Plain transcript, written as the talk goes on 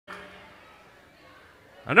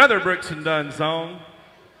Another Brooks and Dunn song.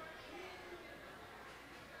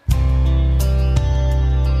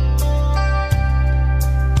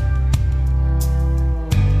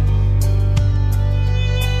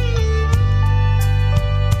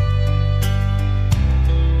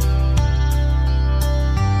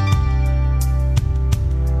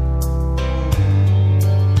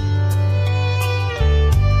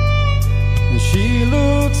 She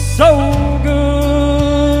looks so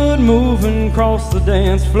good moving across the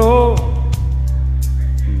dance floor,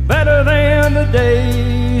 better than the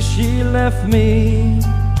day she left me,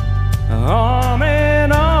 arm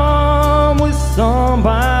in arm with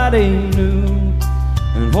somebody new,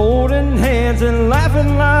 and holding hands and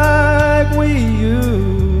laughing like we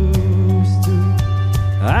used to.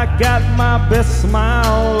 I got my best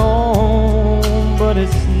smile on, but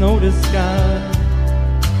it's no disguise.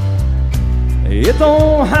 It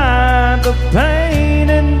don't hide the pain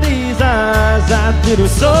in these eyes. I did her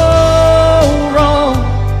so wrong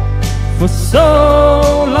for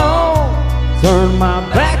so long. Turned my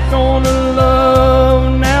back on her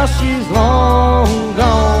love, now she's long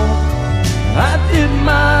gone. I did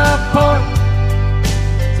my part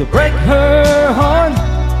to break her heart,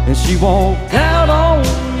 and she walked out on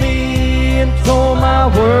me and tore my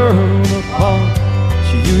world apart.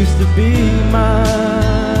 She used to be mine.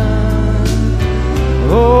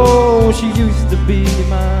 Oh, she used to be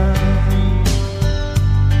mine.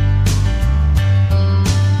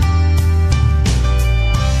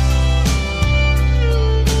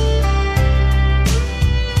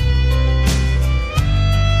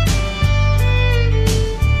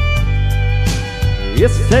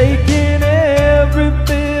 It's taking every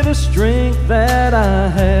bit of strength that I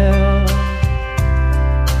have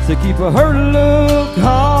to keep her look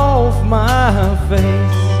off my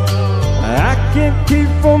face. I can't keep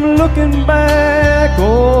from looking back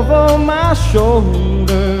over my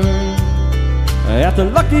shoulder at the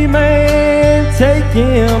lucky man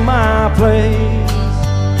taking my place.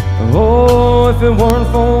 Oh, if it weren't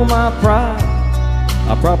for my pride,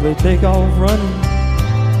 I'd probably take off running.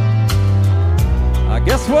 I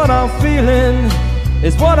guess what I'm feeling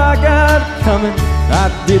is what I got coming. I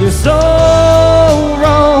did it so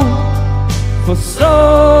wrong for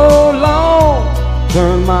so long.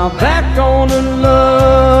 Turned my back on her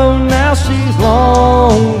love, now she's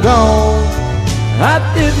long gone. I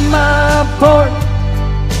did my part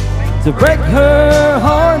to break her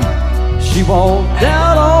heart. She walked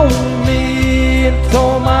out on me and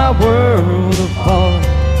tore my world apart.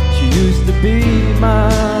 She used to be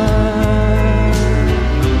mine.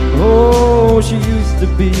 Oh, she used to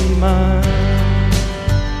be mine.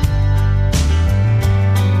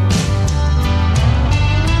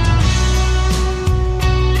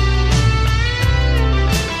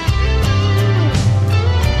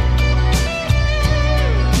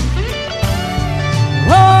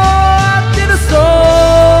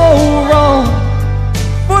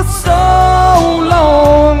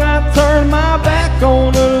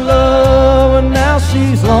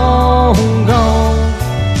 She's long gone.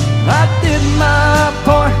 I did my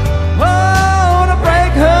part, oh, to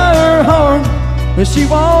break her heart, and she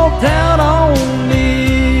walked out on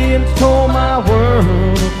me and tore my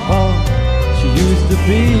world apart. She used to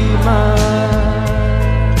be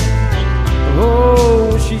mine.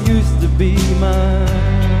 Oh, she used to be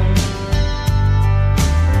mine.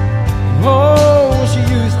 Oh, she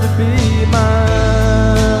used to be mine.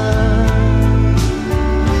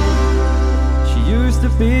 To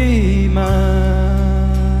be mine.